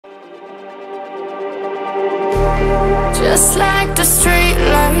Just like the street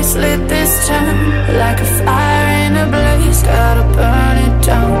lights lit this town, like a fire in a blaze, gotta burn it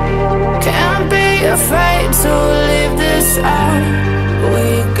down. Can't be afraid to leave this out.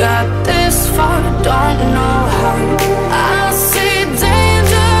 We got this far, don't know how. I see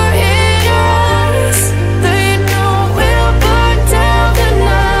danger in your eyes. They know we'll burn down the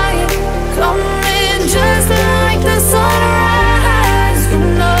night. Coming just like the sunrise. You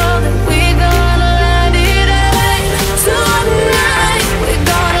know that we gonna light it up tonight. We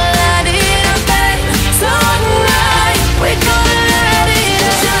gonna light it up tonight. We gonna light it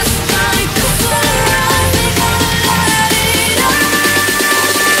up just like the sunrise. We gonna light it up now.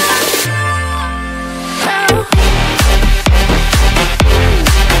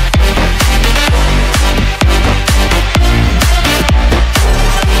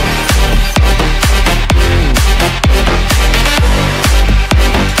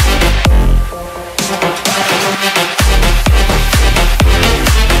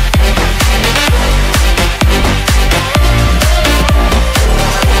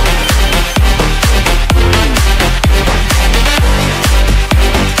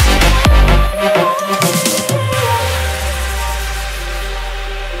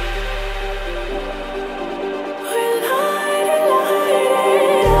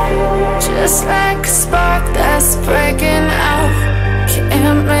 Just like a spark that's breaking out.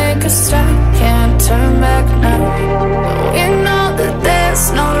 Can't make a stop, can't turn back now. We know that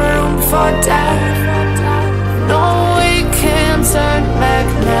there's no room for doubt. No, we can't turn back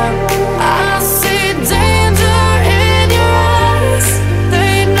now. I see danger in your eyes.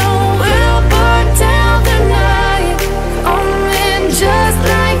 They know we'll burn down the night. Coming just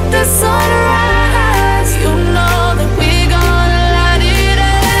like the sunrise. You know that we gonna light it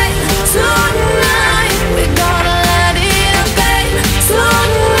up tonight. We gonna light it up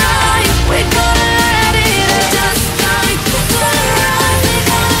tonight. We gonna light it up just like the sunrise. We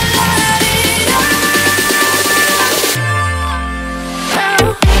gonna light it up now.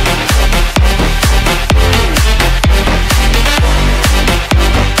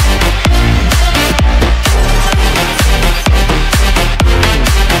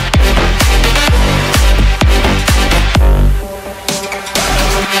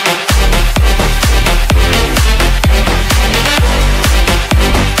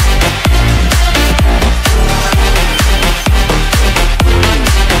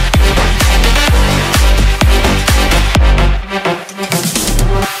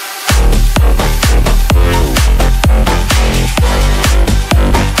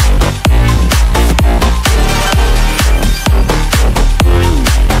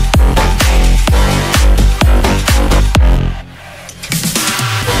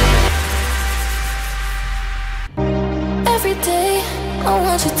 Every day I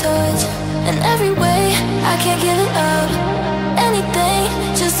want your touch, and every way I can't give it up.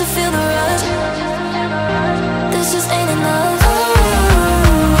 Anything just to feel the rush. This just ain't enough.